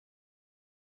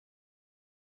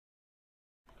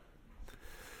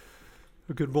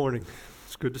Well, good morning.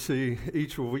 It's good to see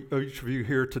each of you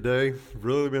here today.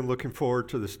 Really been looking forward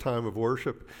to this time of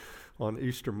worship on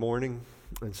Easter morning,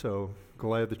 and so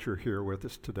glad that you're here with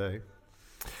us today.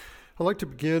 I'd like to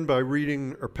begin by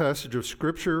reading our passage of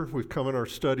Scripture. We've come in our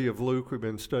study of Luke. We've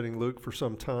been studying Luke for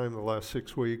some time, the last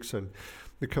 6 weeks, and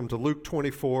we come to Luke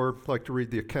 24. I'd like to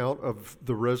read the account of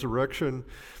the resurrection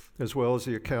as well as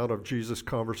the account of Jesus'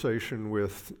 conversation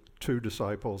with two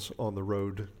disciples on the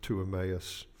road to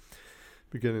Emmaus.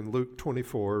 Beginning Luke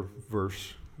 24,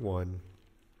 verse 1.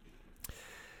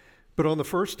 But on the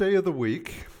first day of the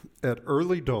week, at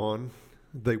early dawn,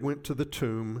 they went to the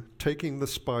tomb, taking the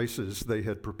spices they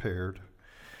had prepared.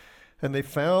 And they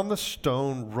found the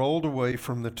stone rolled away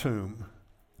from the tomb.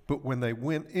 But when they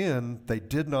went in, they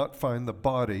did not find the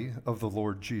body of the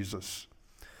Lord Jesus.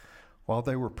 While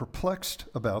they were perplexed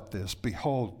about this,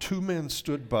 behold, two men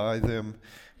stood by them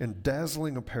in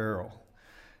dazzling apparel.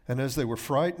 And as they were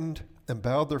frightened and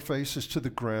bowed their faces to the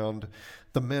ground,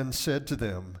 the men said to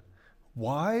them,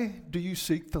 "Why do you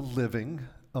seek the living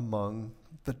among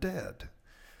the dead?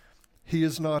 He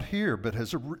is not here, but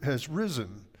has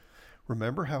risen.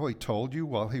 Remember how he told you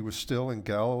while he was still in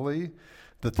Galilee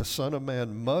that the Son of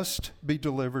Man must be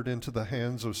delivered into the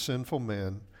hands of sinful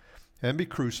men and be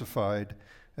crucified,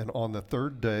 and on the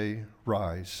third day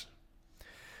rise."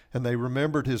 And they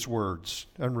remembered his words,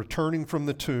 and returning from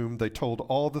the tomb, they told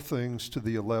all the things to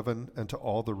the 11 and to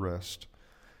all the rest.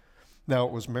 Now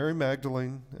it was Mary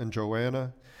Magdalene and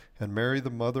Joanna and Mary the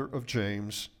mother of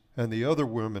James and the other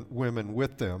women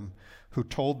with them who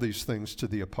told these things to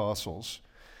the apostles.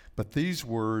 But these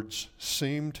words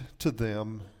seemed to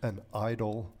them an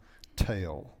idle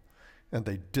tale, and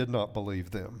they did not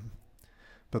believe them.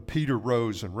 But Peter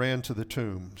rose and ran to the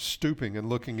tomb. Stooping and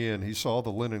looking in, he saw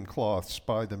the linen cloths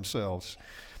by themselves,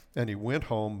 and he went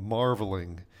home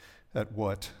marveling at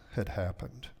what had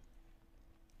happened.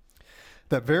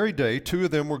 That very day, two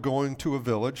of them were going to a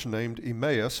village named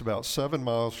Emmaus, about 7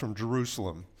 miles from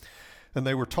Jerusalem, and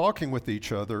they were talking with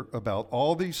each other about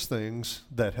all these things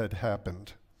that had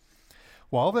happened.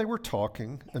 While they were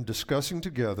talking and discussing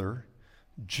together,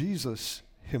 Jesus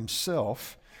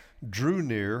himself drew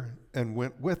near and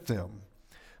went with them,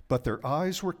 but their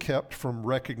eyes were kept from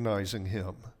recognizing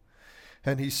him.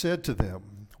 And he said to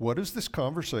them, "What is this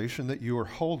conversation that you are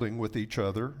holding with each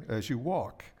other as you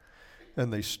walk?"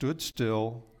 And they stood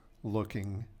still,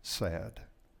 looking sad.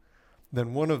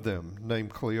 Then one of them,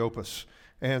 named Cleopas,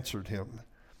 answered him,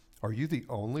 "Are you the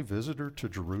only visitor to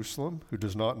Jerusalem who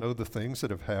does not know the things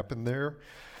that have happened there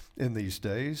in these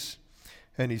days?"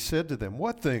 And he said to them,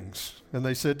 "What things?" And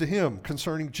they said to him,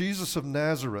 "Concerning Jesus of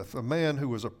Nazareth, a man who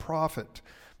was a prophet,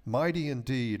 mighty in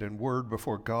deed and word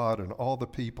before God and all the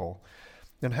people,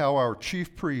 and how our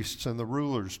chief priests and the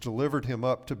rulers delivered him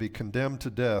up to be condemned to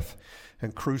death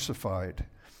and crucified.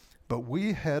 But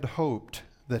we had hoped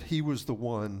that he was the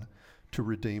one to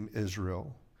redeem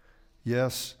Israel.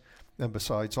 Yes, and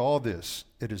besides all this,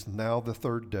 it is now the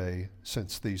third day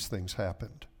since these things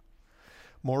happened.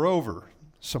 Moreover,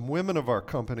 some women of our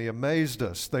company amazed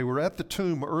us. They were at the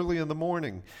tomb early in the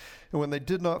morning, and when they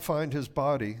did not find his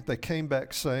body, they came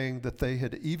back saying that they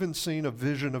had even seen a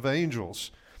vision of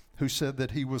angels who said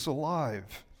that he was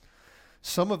alive.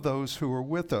 Some of those who were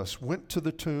with us went to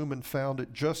the tomb and found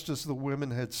it just as the women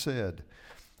had said,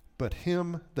 but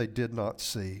him they did not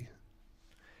see."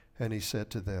 And he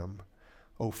said to them,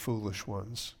 "O foolish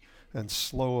ones, and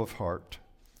slow of heart,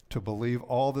 to believe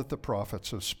all that the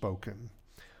prophets have spoken.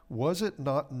 Was it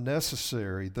not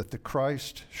necessary that the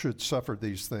Christ should suffer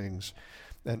these things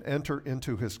and enter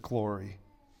into his glory?"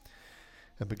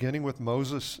 And beginning with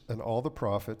Moses and all the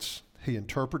prophets, he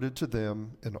interpreted to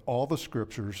them in all the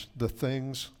scriptures the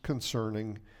things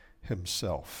concerning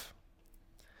himself.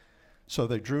 So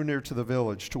they drew near to the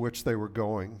village to which they were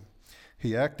going.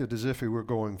 He acted as if he were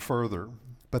going further,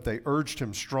 but they urged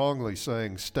him strongly,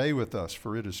 saying, "Stay with us,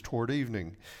 for it is toward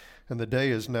evening, and the day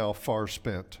is now far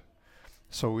spent."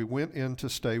 So he went in to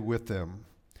stay with them.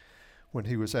 When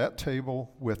he was at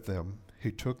table with them, he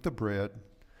took the bread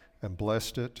and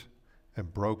blessed it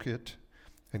and broke it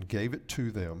and gave it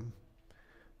to them.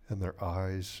 And their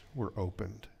eyes were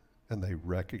opened, and they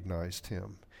recognized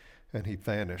him, and he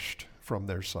vanished from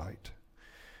their sight.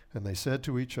 And they said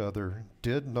to each other,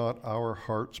 "Did not our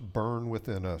hearts burn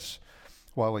within us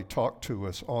while he talked to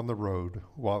us on the road,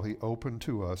 while he opened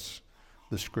to us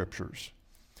the scriptures?"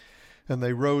 And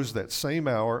they rose that same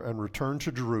hour and returned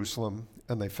to Jerusalem,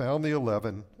 and they found the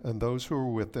 11 and those who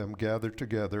were with them gathered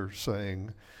together,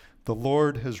 saying, "The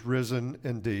Lord has risen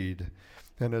indeed,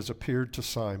 and has appeared to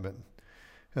Simon."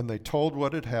 And they told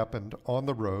what had happened on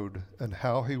the road and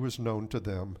how he was known to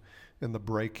them in the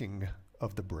breaking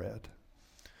of the bread.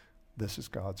 This is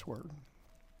God's word.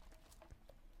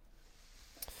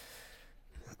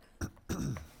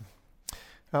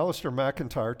 Alistair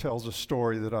McIntyre tells a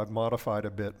story that I've modified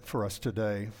a bit for us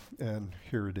today, and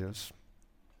here it is.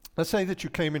 Let's say that you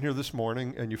came in here this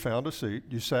morning and you found a seat,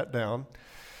 you sat down,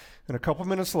 and a couple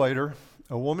minutes later,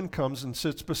 a woman comes and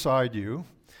sits beside you,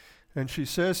 and she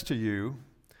says to you,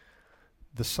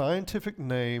 "The scientific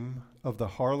name of the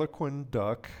harlequin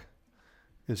duck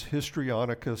is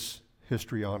Histrionicus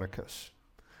histrionicus."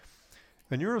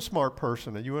 And you're a smart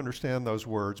person and you understand those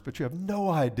words, but you have no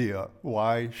idea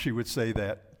why she would say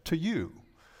that to you.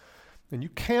 And you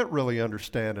can't really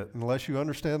understand it unless you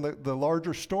understand the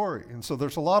larger story. And so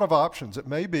there's a lot of options. It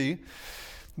may be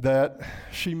that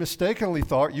she mistakenly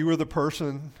thought you were the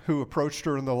person who approached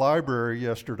her in the library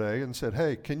yesterday and said,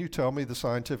 "Hey, can you tell me the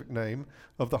scientific name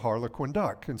of the harlequin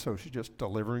duck?" And so she's just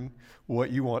delivering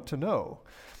what you want to know.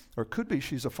 Or it could be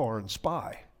she's a foreign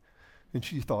spy and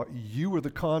she thought you were the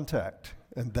contact.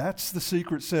 And that's the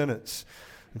secret sentence.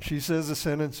 And she says the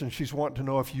sentence and she's wanting to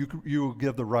know if you will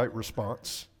give the right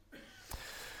response.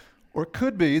 Or it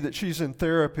could be that she's in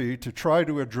therapy to try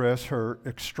to address her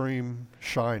extreme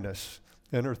shyness.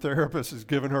 And her therapist has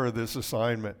given her this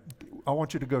assignment. I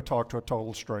want you to go talk to a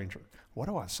total stranger. What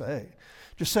do I say?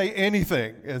 Just say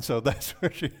anything. And so that's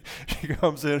where she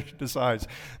comes in and decides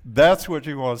that's what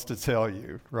she wants to tell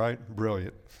you, right?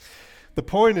 Brilliant. The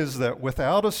point is that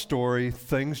without a story,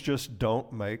 things just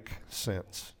don't make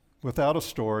sense. Without a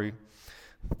story,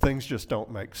 things just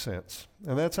don't make sense.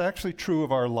 And that's actually true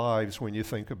of our lives when you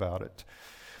think about it.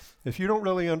 If you don't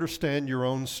really understand your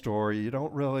own story,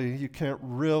 you can't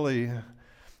really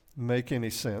make any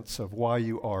sense of why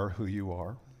you are who you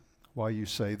are, why you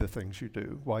say the things you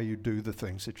do, why you do the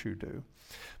things that you do.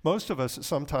 Most of us,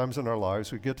 sometimes in our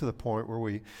lives, we get to the point where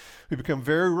we become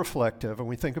very reflective and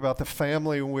we think about the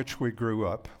family in which we grew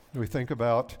up. We think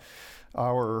about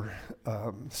our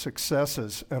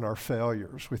successes and our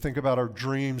failures. We think about our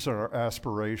dreams and our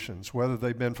aspirations, whether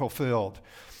they've been fulfilled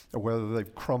or whether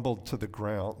they've crumbled to the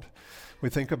ground. We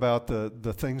think about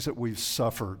the things that we've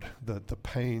suffered, the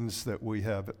pains that we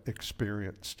have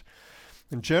experienced.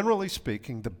 And generally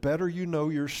speaking, the better you know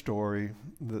your story,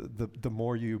 the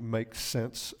more you make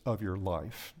sense of your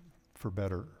life, for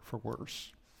better, for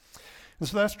worse. And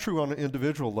so that's true on an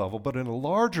individual level, but in a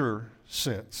larger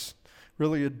sense,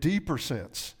 really a deeper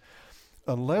sense,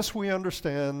 unless we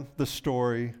understand the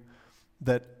story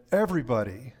that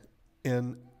everybody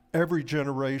in every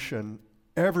generation,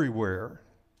 everywhere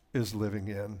is living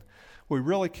in, we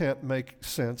really can't make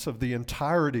sense of the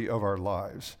entirety of our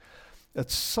lives. At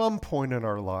some point in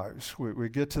our lives, we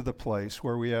get to the place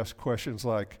where we ask questions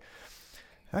like,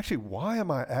 actually, why am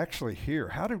I actually here?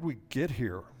 How did we get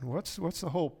here? What's the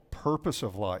whole purpose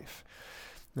of life?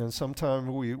 And sometimes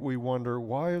we wonder,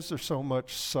 why is there so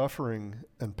much suffering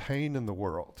and pain in the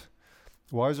world?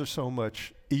 Why is there so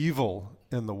much evil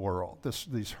in the world?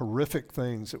 These horrific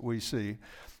things that we see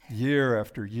year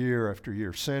after year after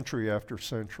year, century after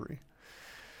century.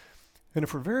 And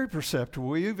if we're very perceptive,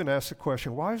 we even ask the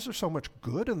question, why is there so much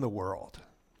good in the world?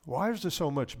 Why is there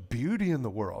so much beauty in the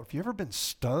world? Have you ever been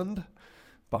stunned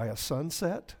by a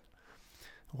sunset?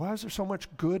 Why is there so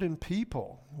much good in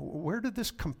people? Where did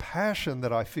this compassion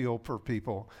that I feel for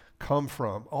people come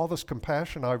from? All this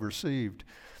compassion I've received,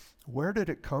 where did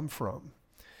it come from?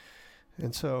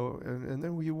 And so, and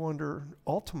then you wonder,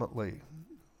 ultimately,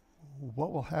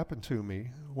 what will happen to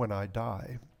me when I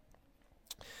die?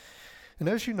 And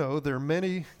as you know, there are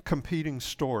many competing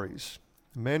stories,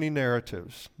 many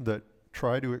narratives that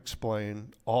try to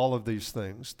explain all of these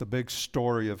things, the big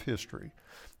story of history,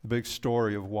 the big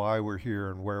story of why we're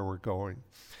here and where we're going.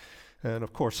 And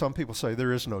of course, some people say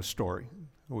there is no story.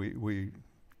 We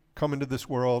come into this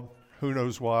world, who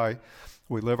knows why,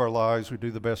 we live our lives, we do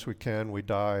the best we can, we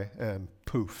die, and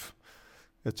poof,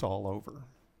 it's all over.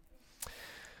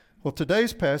 Well,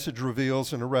 today's passage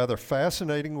reveals in a rather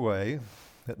fascinating way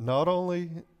that not only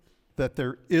that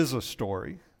there is a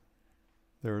story,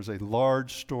 there is a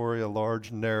large story, a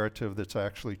large narrative that's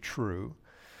actually true,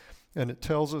 and it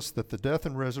tells us that the death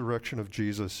and resurrection of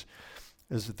Jesus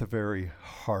is at the very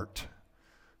heart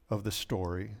of the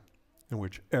story in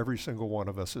which every single one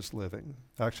of us is living.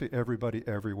 Actually, everybody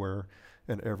everywhere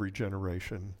and every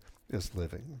generation is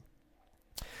living.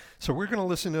 So we're going to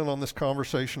listen in on this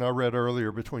conversation I read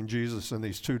earlier between Jesus and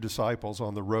these two disciples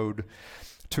on the road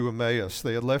to Emmaus.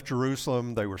 They had left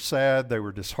Jerusalem. They were sad. They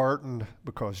were disheartened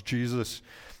because Jesus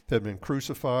had been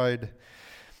crucified.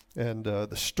 And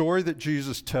the story that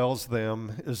Jesus tells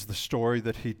them is the story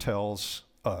that he tells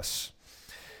us.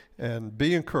 And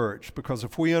be encouraged, because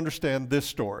if we understand this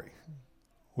story,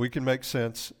 we can make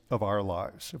sense of our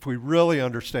lives. If we really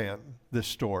understand this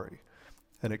story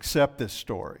and accept this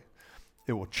story,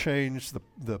 it will change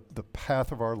the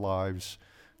path of our lives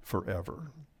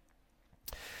forever.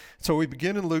 So we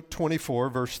begin in Luke 24,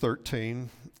 verse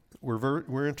 13.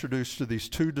 We're introduced to these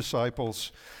two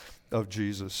disciples of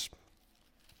Jesus.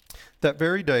 That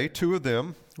very day, two of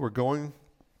them were going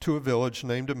to a village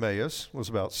named Emmaus. It was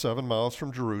about 7 miles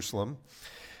from Jerusalem.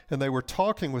 And they were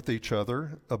talking with each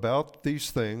other about these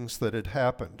things that had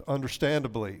happened.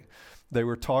 Understandably, they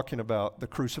were talking about the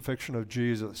crucifixion of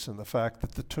Jesus and the fact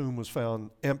that the tomb was found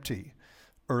empty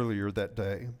earlier that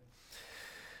day.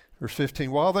 Verse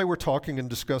 15, while they were talking and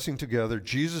discussing together,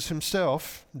 Jesus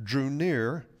himself drew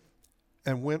near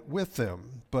and went with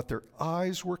them, but their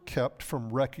eyes were kept from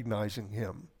recognizing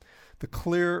him. The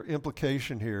clear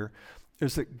implication here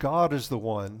is that God is the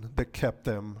one that kept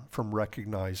them from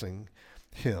recognizing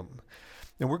him.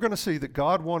 And we're going to see that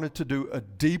God wanted to do a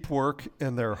deep work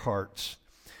in their hearts.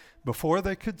 Before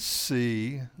they could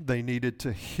see, they needed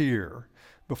to hear.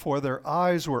 Before their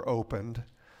eyes were opened,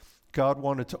 God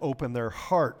wanted to open their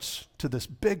hearts to this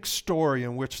big story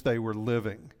in which they were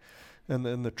living, and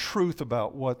then the truth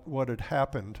about what had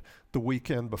happened the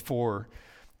weekend before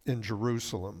in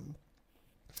Jerusalem.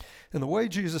 And the way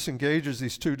Jesus engages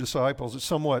these two disciples is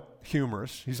somewhat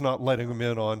humorous. He's not letting them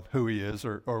in on who he is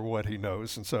or what he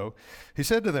knows. And so he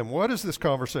said to them, what is this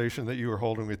conversation that you are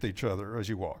holding with each other as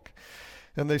you walk?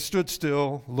 And they stood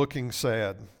still, looking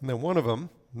sad. And then one of them,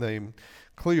 named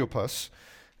Cleopas,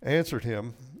 answered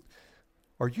him,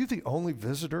 are you the only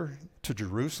visitor to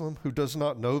Jerusalem who does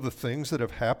not know the things that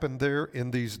have happened there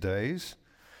in these days?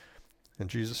 And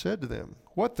Jesus said to them,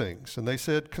 what things? And they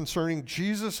said, concerning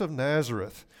Jesus of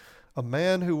Nazareth, a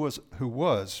man who was,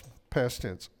 past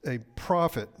tense, a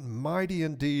prophet, mighty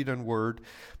in deed and word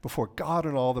before God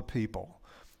and all the people.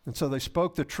 And so they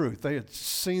spoke the truth. They had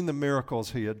seen the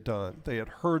miracles he had done. They had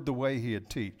heard the way he had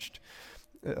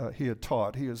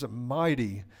taught. He is a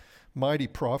mighty, mighty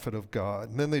prophet of God.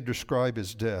 And then they describe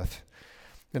his death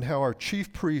and how our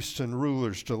chief priests and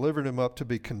rulers delivered him up to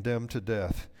be condemned to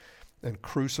death and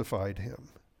crucified him.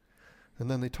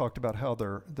 And then they talked about how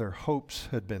their hopes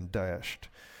had been dashed.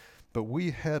 But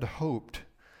we had hoped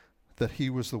that he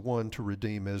was the one to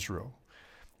redeem Israel.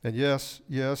 And yes,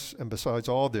 and besides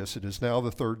all this, it is now the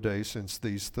third day since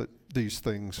these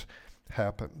things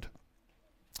happened.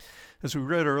 As we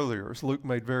read earlier, as Luke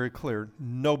made very clear,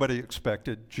 nobody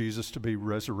expected Jesus to be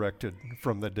resurrected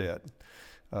from the dead.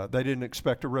 They didn't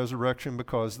expect a resurrection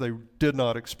because they did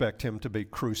not expect him to be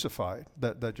crucified.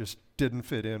 That just didn't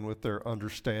fit in with their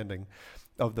understanding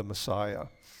of the Messiah.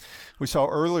 We saw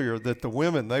earlier that the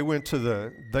women, they went to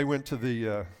the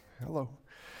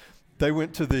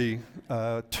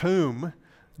tomb,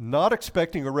 not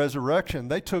expecting a resurrection.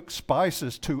 They took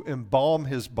spices to embalm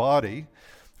his body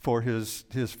for his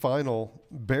final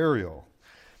burial.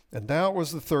 And now it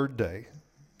was the third day,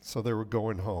 so they were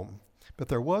going home. But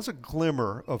there was a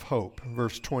glimmer of hope,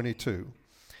 verse 22.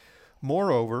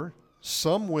 Moreover,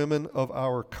 some women of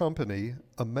our company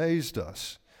amazed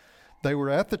us. They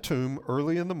were at the tomb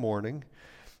early in the morning,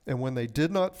 and when they did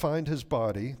not find his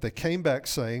body, they came back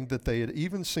saying that they had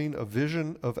even seen a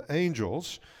vision of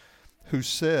angels who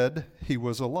said he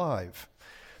was alive.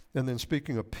 And then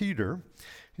speaking of Peter,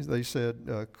 they said,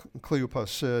 Cleopas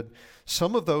said,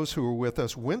 some of those who were with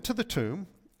us went to the tomb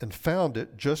and found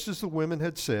it just as the women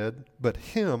had said, but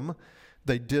him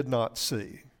they did not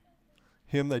see.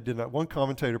 Him they did not. One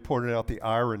commentator pointed out the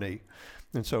irony.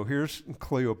 And so here's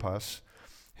Cleopas.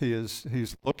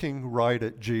 He's looking right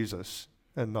at Jesus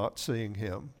and not seeing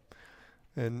him.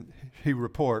 And he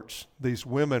reports, these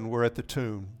women were at the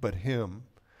tomb, but him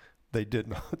they did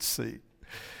not see.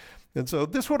 And so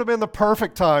this would have been the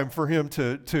perfect time for him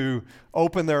to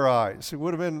open their eyes. They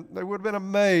would have been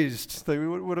amazed. They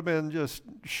would have been just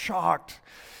shocked,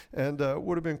 and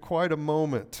would have been quite a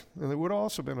moment. And they would have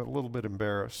also been a little bit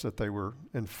embarrassed that they were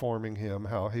informing him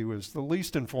how he was the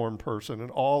least informed person in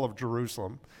all of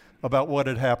Jerusalem about what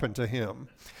had happened to him.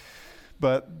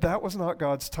 But that was not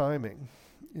God's timing.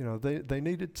 You know, they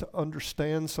needed to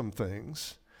understand some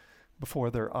things before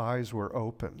their eyes were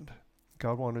opened.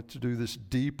 God wanted to do this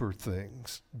deeper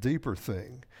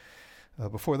thing.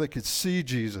 Before they could see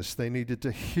Jesus, they needed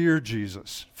to hear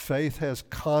Jesus. Faith has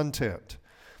content.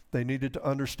 They needed to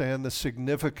understand the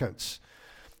significance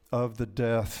of the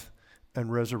death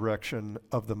and resurrection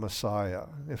of the Messiah.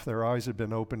 If their eyes had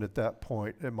been opened at that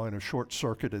point, it might have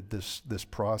short-circuited this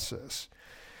process.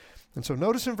 And so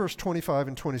notice in verse 25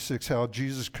 and 26 how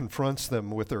Jesus confronts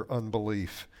them with their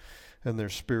unbelief and their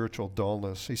spiritual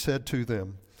dullness. He said to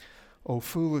them, O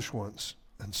foolish ones,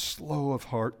 and slow of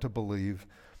heart to believe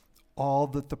all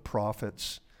that the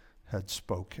prophets had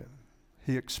spoken.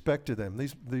 He expected them.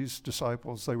 These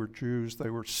disciples, they were Jews. They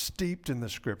were steeped in the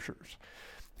scriptures.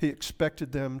 He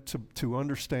expected them to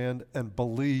understand and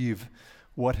believe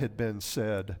what had been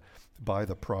said by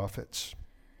the prophets.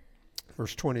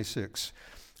 Verse 26,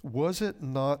 was it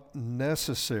not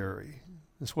necessary,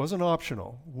 this wasn't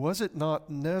optional, was it not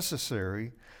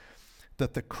necessary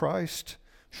that the Christ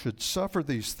should suffer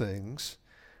these things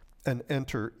and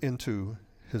enter into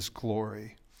his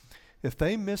glory? If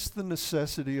they missed the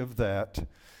necessity of that,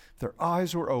 their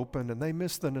eyes were open and they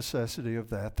missed the necessity of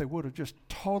that, they would have just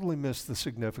totally missed the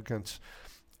significance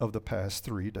of the past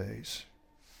 3 days.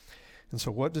 And so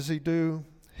what does he do?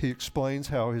 He explains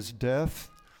how his death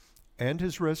and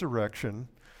his resurrection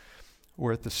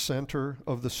were at the center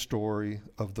of the story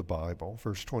of the Bible.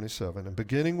 Verse 27, and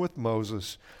beginning with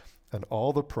Moses and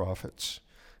all the prophets,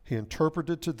 he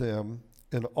interpreted to them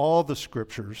in all the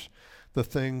scriptures the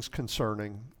things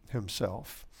concerning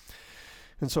himself.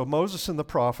 And so Moses and the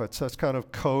prophets, that's kind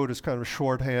of code, is kind of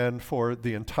shorthand for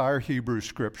the entire Hebrew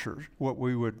scriptures, what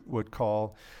we would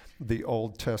call the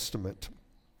Old Testament.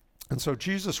 And so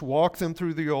Jesus walked them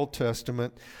through the Old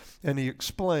Testament, and he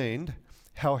explained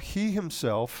how he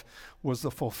himself was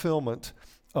the fulfillment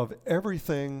of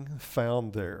everything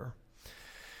found there.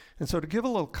 And so to give a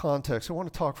little context, I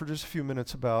want to talk for just a few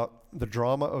minutes about the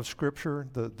drama of Scripture,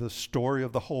 the story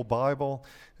of the whole Bible,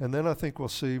 and then I think we'll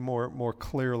see more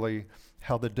clearly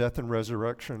how the death and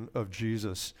resurrection of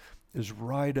Jesus is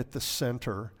right at the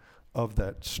center of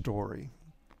that story.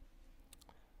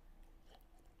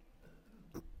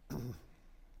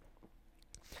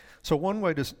 So one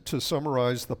way to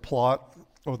summarize the plot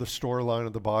or the storyline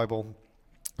of the Bible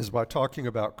is by talking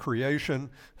about creation,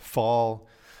 fall,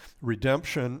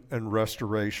 redemption, and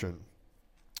restoration.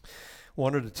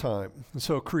 One at a time. And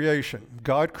so creation.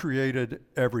 God created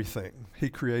everything. He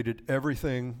created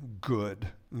everything good.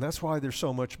 And that's why there's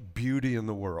so much beauty in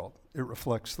the world. It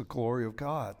reflects the glory of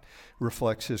God. It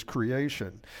reflects his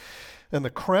creation. And the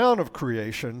crown of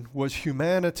creation was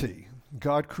humanity.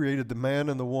 God created the man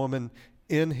and the woman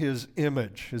in his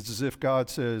image. It's as if God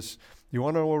says, you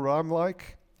want to know what I'm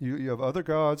like? You have other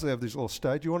gods. They have these little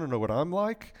statues. You want to know what I'm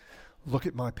like? Look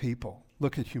at my people.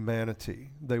 Look at humanity.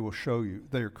 They will show you.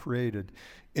 They are created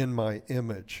in my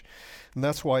image. And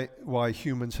that's why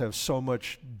humans have so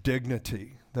much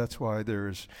dignity. That's why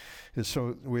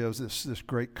we have this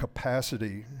great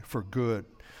capacity for good.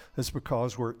 It's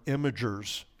because we're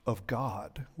imagers of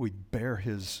God. We bear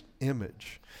his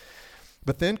image.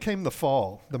 But then came the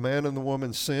fall. The man and the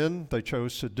woman sinned. They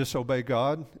chose to disobey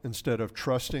God instead of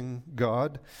trusting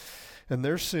God. And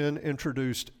their sin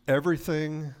introduced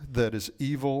everything that is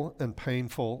evil and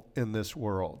painful in this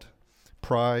world.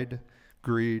 Pride,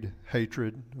 greed,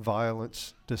 hatred,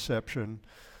 violence, deception,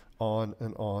 on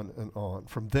and on and on.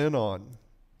 From then on,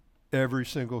 every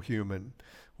single human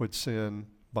would sin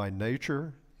by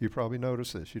nature. You probably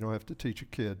notice this. You don't have to teach a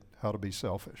kid how to be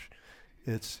selfish.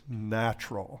 It's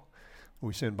natural.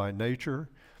 We sin by nature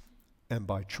and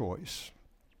by choice.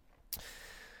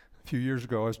 A few years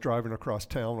ago, I was driving across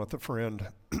town with a friend,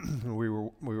 and we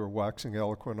were waxing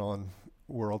eloquent on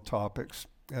world topics.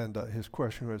 And his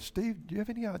question was, Steve, do you have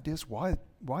any ideas why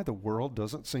the world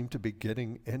doesn't seem to be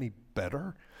getting any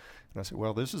better? And I said,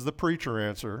 well, this is the preacher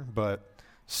answer, but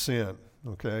sin,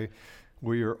 okay?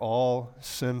 We are all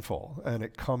sinful, and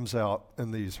it comes out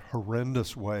in these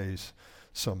horrendous ways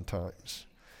sometimes.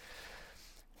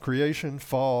 Creation,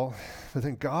 fall, but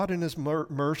then God in his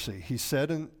mercy, he set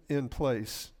in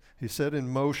place, he set in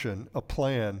motion a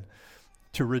plan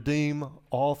to redeem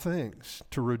all things,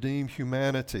 to redeem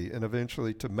humanity, and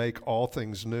eventually to make all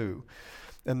things new.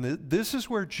 And this is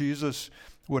where Jesus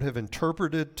would have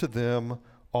interpreted to them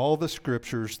all the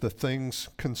scriptures, the things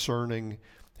concerning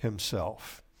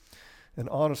himself. And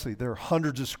honestly, there are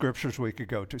hundreds of scriptures we could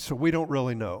go to, so we don't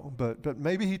really know. But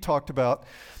maybe he talked about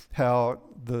how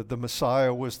the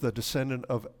Messiah was the descendant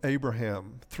of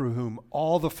Abraham, through whom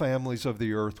all the families of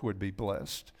the earth would be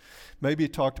blessed. Maybe he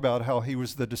talked about how he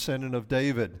was the descendant of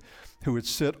David, who would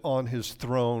sit on his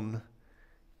throne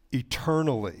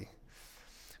eternally.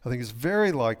 I think it's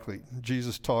very likely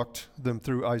Jesus talked them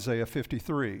through Isaiah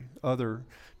 53. Other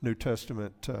New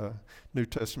Testament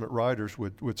writers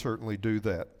would certainly do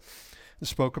that.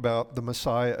 Spoke about the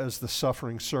Messiah as the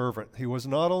suffering servant. He was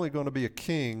not only going to be a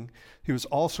king, he was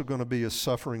also going to be a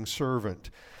suffering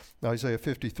servant. Isaiah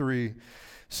 53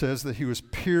 says that he was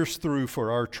pierced through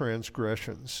for our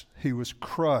transgressions. He was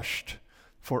crushed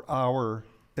for our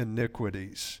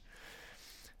iniquities.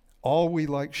 All we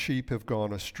like sheep have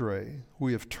gone astray.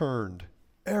 We have turned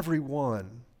every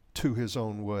one to his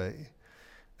own way,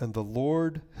 and the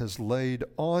Lord has laid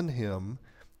on him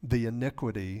the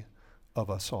iniquity of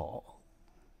us all.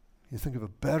 You think of a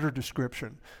better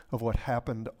description of what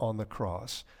happened on the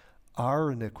cross.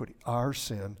 Our iniquity, our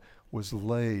sin was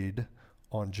laid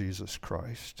on Jesus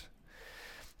Christ.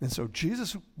 And so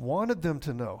Jesus wanted them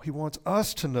to know, he wants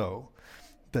us to know,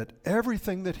 that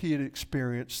everything that he had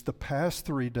experienced the past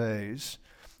 3 days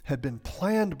had been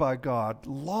planned by God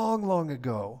long, long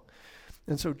ago.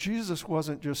 And so Jesus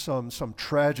wasn't just some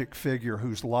tragic figure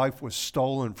whose life was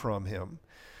stolen from him.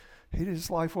 His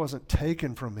life wasn't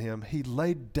taken from him. He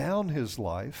laid down his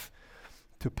life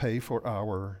to pay for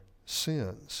our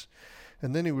sins.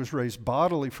 And then he was raised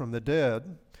bodily from the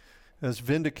dead as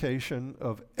vindication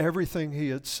of everything he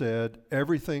had said,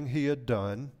 everything he had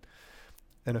done.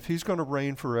 And if he's going to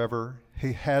reign forever,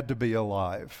 he had to be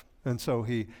alive. And so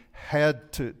he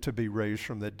had to be raised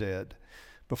from the dead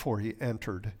before he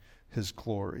entered his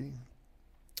glory.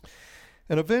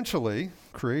 And eventually,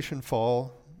 creation,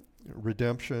 fall,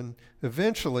 redemption,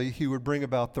 eventually he would bring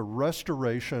about the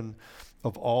restoration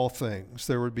of all things.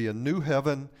 There would be a new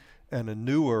heaven and a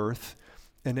new earth,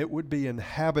 and it would be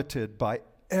inhabited by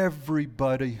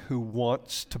everybody who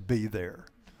wants to be there.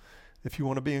 If you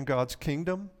want to be in God's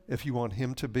kingdom, if you want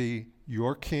him to be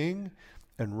your king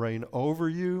and reign over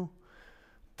you,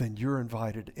 then you're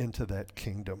invited into that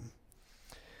kingdom.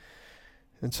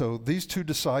 And so these 2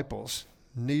 disciples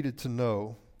needed to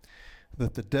know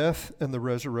that the death and the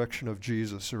resurrection of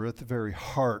Jesus are at the very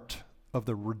heart of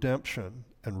the redemption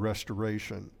and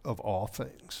restoration of all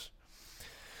things.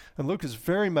 And Luke is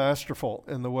very masterful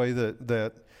in the way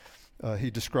that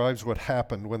he describes what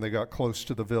happened when they got close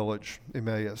to the village,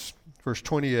 Emmaus. Verse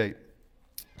 28,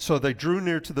 so they drew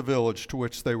near to the village to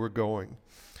which they were going.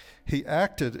 He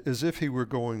acted as if he were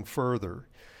going further,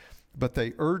 but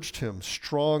they urged him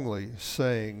strongly,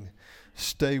 saying,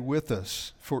 stay with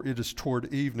us, for it is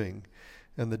toward evening,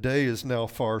 and the day is now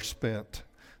far spent.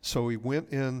 So he went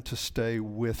in to stay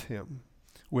with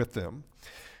them.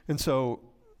 And so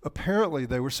apparently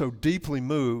they were so deeply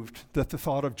moved that the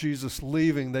thought of Jesus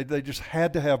leaving, they just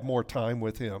had to have more time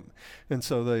with him. And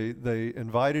so they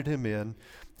invited him in.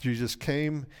 Jesus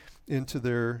came into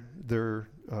their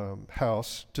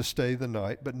house to stay the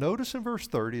night. But notice in verse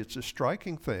 30, it's a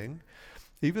striking thing.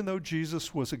 Even though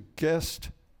Jesus was a guest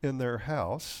in their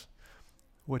house,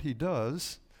 what he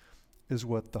does is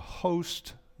what the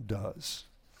host does.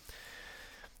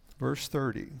 Verse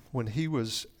 30, when he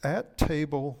was at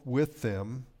table with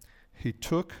them, he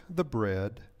took the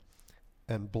bread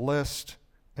and blessed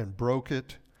and broke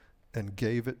it and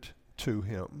gave it to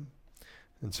him.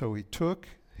 And so he took,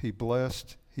 he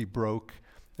blessed, he broke,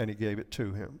 and he gave it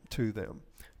to them.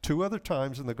 2 other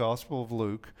times in the Gospel of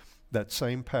Luke, that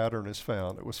same pattern is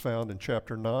found. It was found in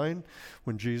chapter 9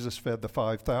 when Jesus fed the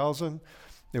 5,000.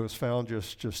 It was found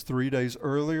just 3 days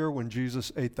earlier when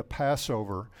Jesus ate the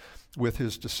Passover with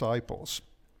his disciples.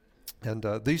 And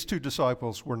these 2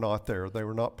 disciples were not there. They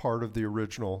were not part of the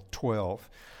original 12.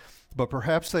 But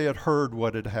perhaps they had heard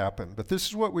what had happened. But this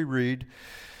is what we read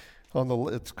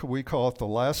we call it the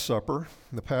Last Supper,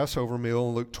 the Passover meal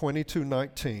in Luke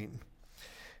 22:19.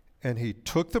 And he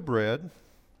took the bread,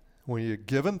 when he had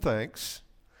given thanks,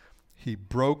 he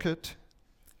broke it,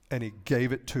 and he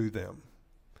gave it to them.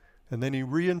 And then he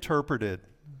reinterpreted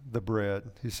the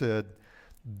bread. He said,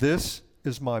 this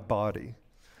is my body,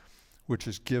 which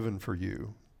is given for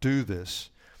you. Do this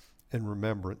in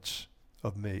remembrance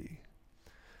of me.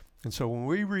 And so when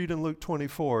we read in Luke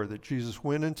 24 that Jesus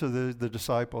went into the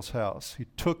disciples' house, he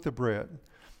took the bread,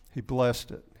 he blessed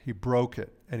it, he broke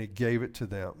it, and he gave it to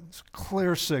them. It's a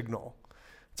clear signal.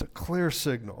 It's a clear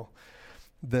signal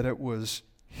that it was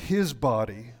his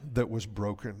body that was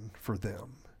broken for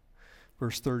them.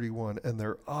 Verse 31, and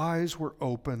their eyes were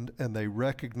opened and they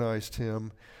recognized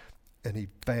him, and he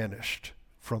vanished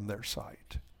from their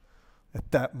sight.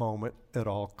 At that moment, it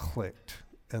all clicked,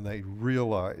 and they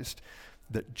realized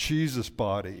that Jesus'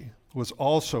 body was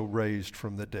also raised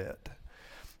from the dead.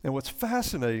 And what's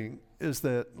fascinating is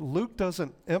that Luke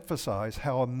doesn't emphasize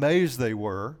how amazed they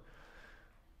were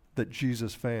that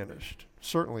Jesus vanished.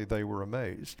 Certainly they were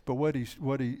amazed. But what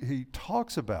he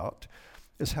talks about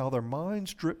is how their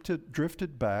minds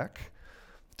drifted back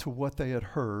to what they had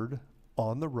heard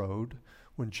on the road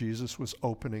when Jesus was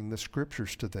opening the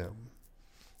scriptures to them.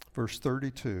 Verse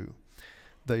 32,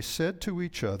 they said to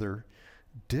each other,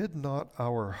 did not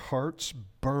our hearts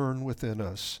burn within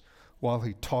us while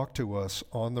he talked to us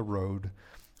on the road,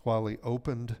 while he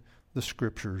opened the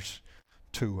scriptures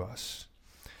to us?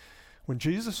 When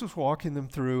Jesus was walking them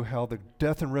through how the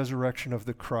death and resurrection of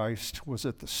the Christ was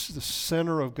at the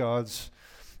center of God's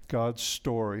God's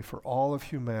story for all of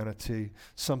humanity,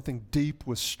 something deep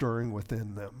was stirring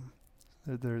within them.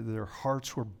 Their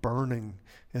hearts were burning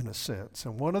in a sense.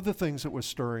 And one of the things that was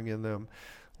stirring in them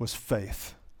was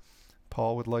faith.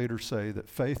 Paul would later say that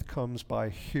faith comes by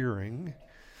hearing,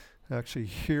 actually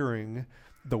hearing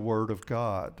the Word of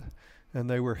God. And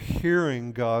they were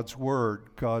hearing God's Word,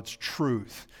 God's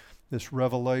truth, this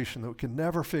revelation that we can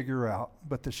never figure out,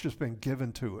 but that's just been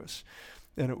given to us.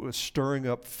 And it was stirring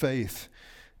up faith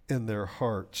in their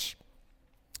hearts.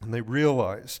 And they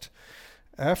realized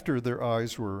after their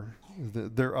eyes were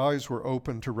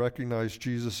opened to recognize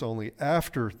Jesus only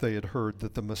after they had heard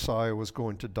that the Messiah was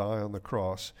going to die on the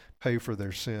cross, pay for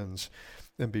their sins,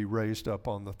 and be raised up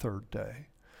on the third day.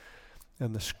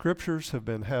 And the scriptures have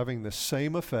been having the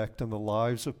same effect in the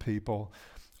lives of people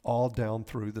all down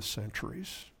through the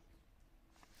centuries.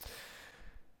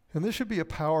 And this should be a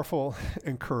powerful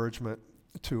encouragement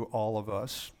to all of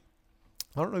us.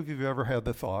 I don't know if you've ever had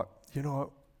the thought,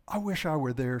 I wish I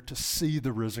were there to see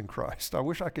the risen Christ. I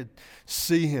wish I could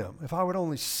see him. If I would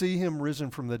only see him risen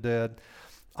from the dead,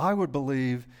 I would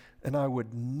believe and I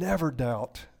would never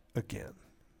doubt again.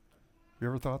 You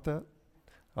ever thought that?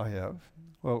 I have.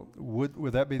 Well,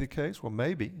 would that be the case? Well,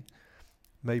 maybe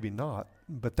not.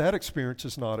 But that experience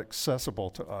is not accessible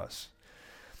to us.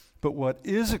 But what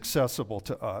is accessible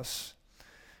to us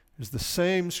is the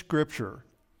same scripture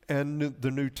and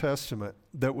the New Testament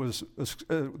that was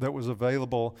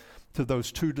available to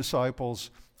those two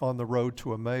disciples on the road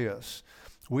to Emmaus.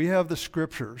 We have the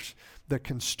scriptures that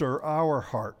can stir our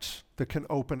hearts, that can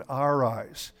open our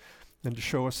eyes, and to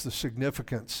show us the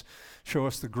significance, show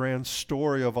us the grand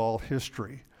story of all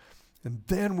history. And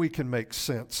then we can make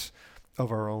sense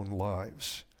of our own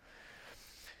lives.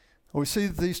 We see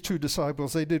that these two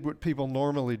disciples, they did what people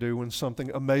normally do when something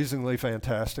amazingly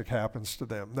fantastic happens to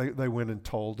them. They went and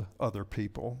told other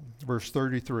people. Verse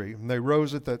 33, and they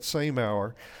rose at that same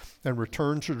hour and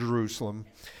returned to Jerusalem.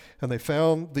 And they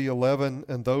found the 11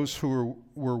 and those who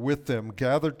were with them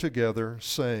gathered together,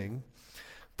 saying,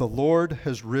 "The Lord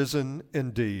has risen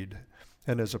indeed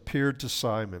and has appeared to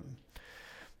Simon."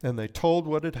 And they told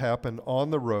what had happened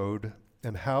on the road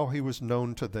and how he was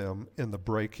known to them in the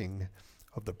breaking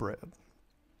of the bread.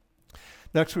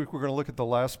 Next week, we're going to look at the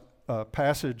last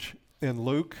passage in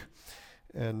Luke.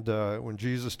 And when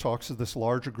Jesus talks to this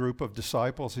larger group of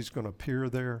disciples, he's going to appear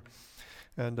there.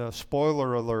 And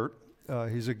spoiler alert,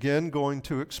 he's again going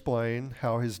to explain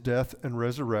how his death and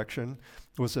resurrection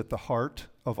was at the heart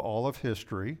of all of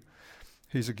history.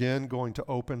 He's again going to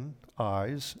open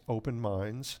eyes, open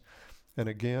minds. And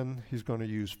again, he's going to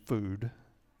use food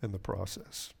in the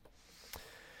process.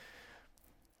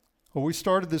 Well, we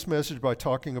started this message by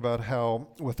talking about how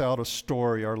without a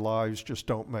story, our lives just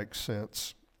don't make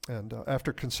sense. And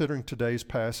after considering today's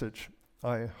passage,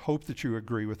 I hope that you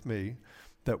agree with me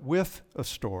that with a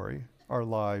story, our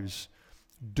lives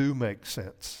do make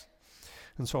sense.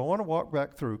 And so I want to walk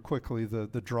back through quickly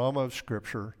the drama of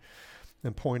Scripture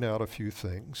and point out a few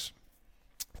things.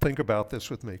 Think about this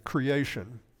with me.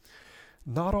 Creation.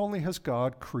 Not only has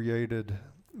God created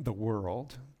the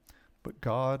world, but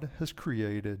God has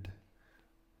created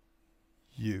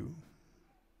you.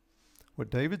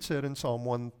 What David said in Psalm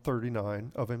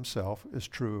 139 of himself is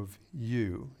true of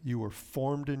you. You were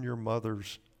formed in your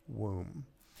mother's womb.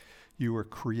 You were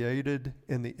created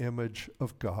in the image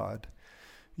of God.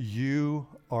 You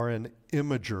are an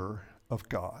imager of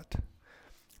God.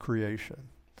 Creation,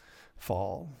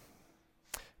 fall.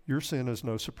 Your sin is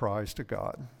no surprise to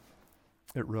God.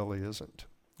 It really isn't.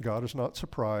 God is not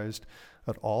surprised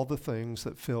at all the things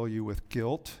that fill you with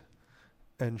guilt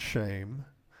and shame,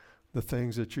 the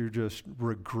things that you just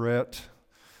regret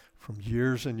from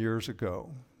years and years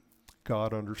ago.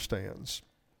 God understands.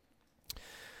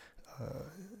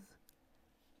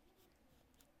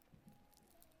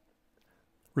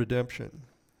 Redemption.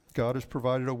 God has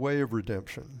provided a way of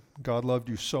redemption. God loved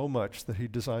you so much that he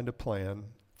designed a plan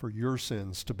for your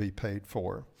sins to be paid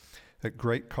for at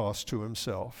great cost to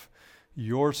himself.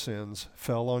 Your sins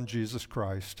fell on Jesus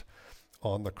Christ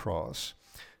on the cross.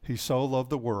 He so loved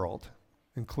the world,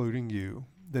 including you,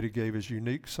 that he gave his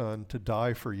unique son to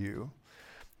die for you,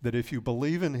 that if you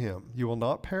believe in him, you will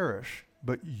not perish,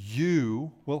 but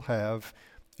you will have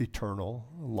eternal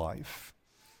life.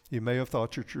 You may have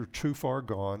thought that you're too far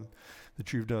gone,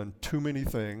 that you've done too many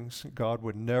things. God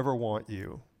would never want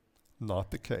you. Not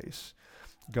the case.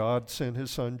 God sent his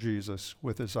son Jesus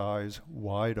with his eyes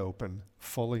wide open,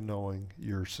 fully knowing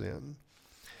your sin.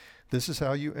 This is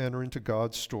how you enter into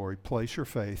God's story. Place your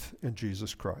faith in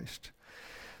Jesus Christ.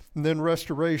 And then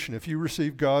restoration. If you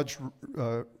receive God's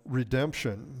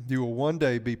redemption, you will one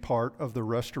day be part of the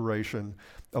restoration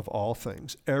of all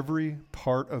things. Every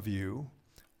part of you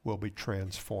will be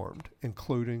transformed,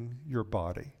 including your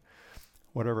body.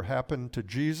 Whatever happened to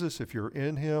Jesus, if you're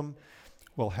in him,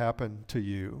 will happen to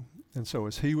you. And so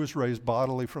as he was raised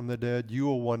bodily from the dead, you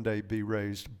will one day be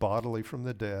raised bodily from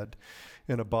the dead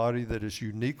in a body that is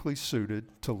uniquely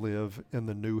suited to live in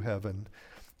the new heaven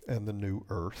and the new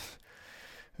earth.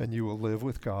 And you will live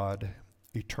with God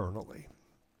eternally.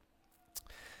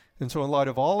 And so in light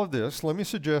of all of this, let me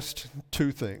suggest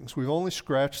two things. We've only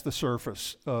scratched the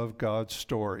surface of God's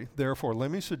story. Therefore,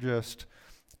 let me suggest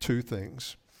two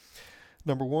things.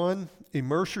 Number one,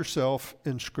 immerse yourself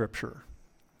in Scripture.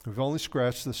 We've only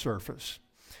scratched the surface.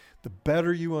 The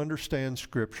better you understand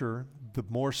Scripture, the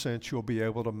more sense you'll be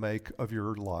able to make of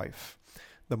your life.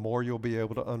 The more you'll be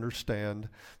able to understand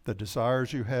the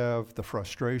desires you have, the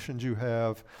frustrations you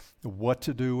have, what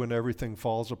to do when everything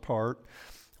falls apart,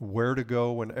 where to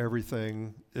go when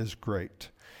everything is great.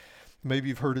 Maybe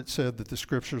you've heard it said that the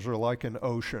Scriptures are like an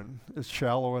ocean. It's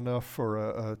shallow enough for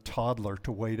a toddler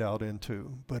to wade out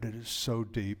into, but it is so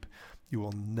deep, you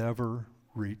will never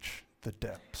reach the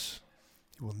depths.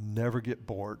 You will never get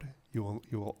bored. You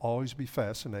will always be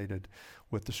fascinated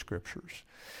with the Scriptures.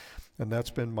 And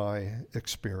that's been my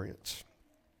experience.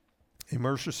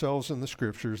 Immerse yourselves in the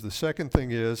Scriptures. The second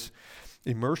thing is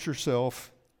immerse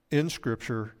yourself in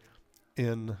Scripture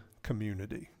in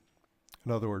community.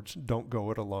 In other words, don't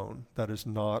go it alone. That is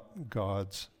not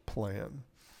God's plan.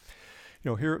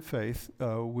 You know, here at Faith,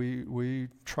 we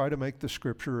try to make the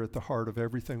Scripture at the heart of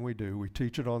everything we do. We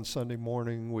teach it on Sunday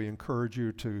morning. We encourage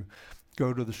you to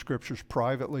go to the Scriptures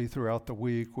privately throughout the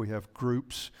week. We have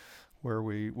groups where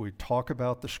we talk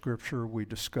about the Scripture, we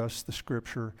discuss the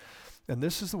Scripture, and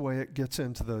this is the way it gets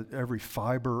into every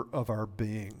fiber of our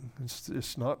being.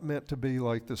 It's not meant to be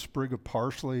like the sprig of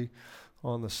parsley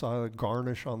on the side,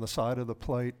 garnish on the side of the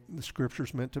plate. The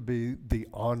Scripture's meant to be the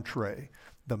entree,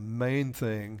 the main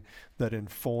thing that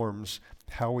informs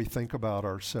how we think about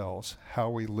ourselves, how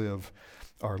we live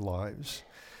our lives.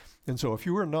 And so if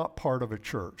you are not part of a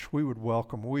church, we would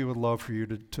love for you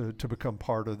to become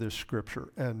part of this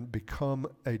Scripture and become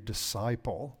a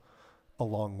disciple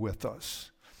along with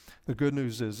us. The good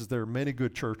news is there are many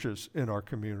good churches in our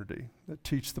community that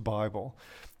teach the Bible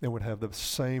and would have the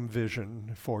same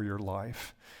vision for your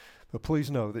life. But please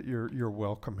know that you're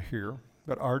welcome here.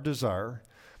 But our desire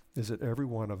is that every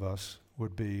one of us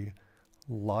would be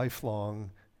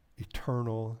lifelong,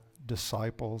 eternal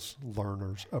disciples,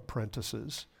 learners,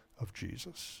 apprentices of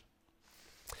Jesus.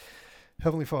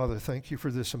 Heavenly Father, thank you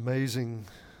for this amazing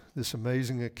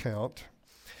account.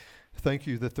 Thank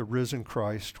you that the risen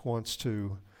Christ wants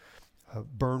to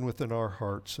burn within our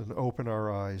hearts and open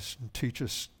our eyes and teach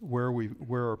us where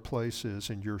our place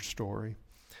is in your story.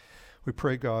 We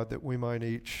pray, God, that we might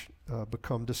each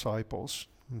become disciples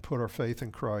and put our faith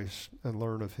in Christ and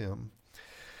learn of him.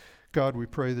 God, we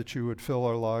pray that you would fill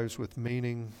our lives with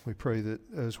meaning. We pray that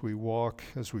as we walk,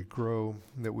 as we grow,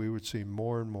 that we would see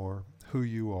more and more who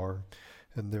you are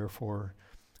and therefore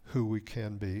who we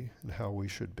can be and how we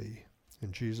should be.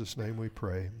 In Jesus' name we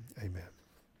pray, amen.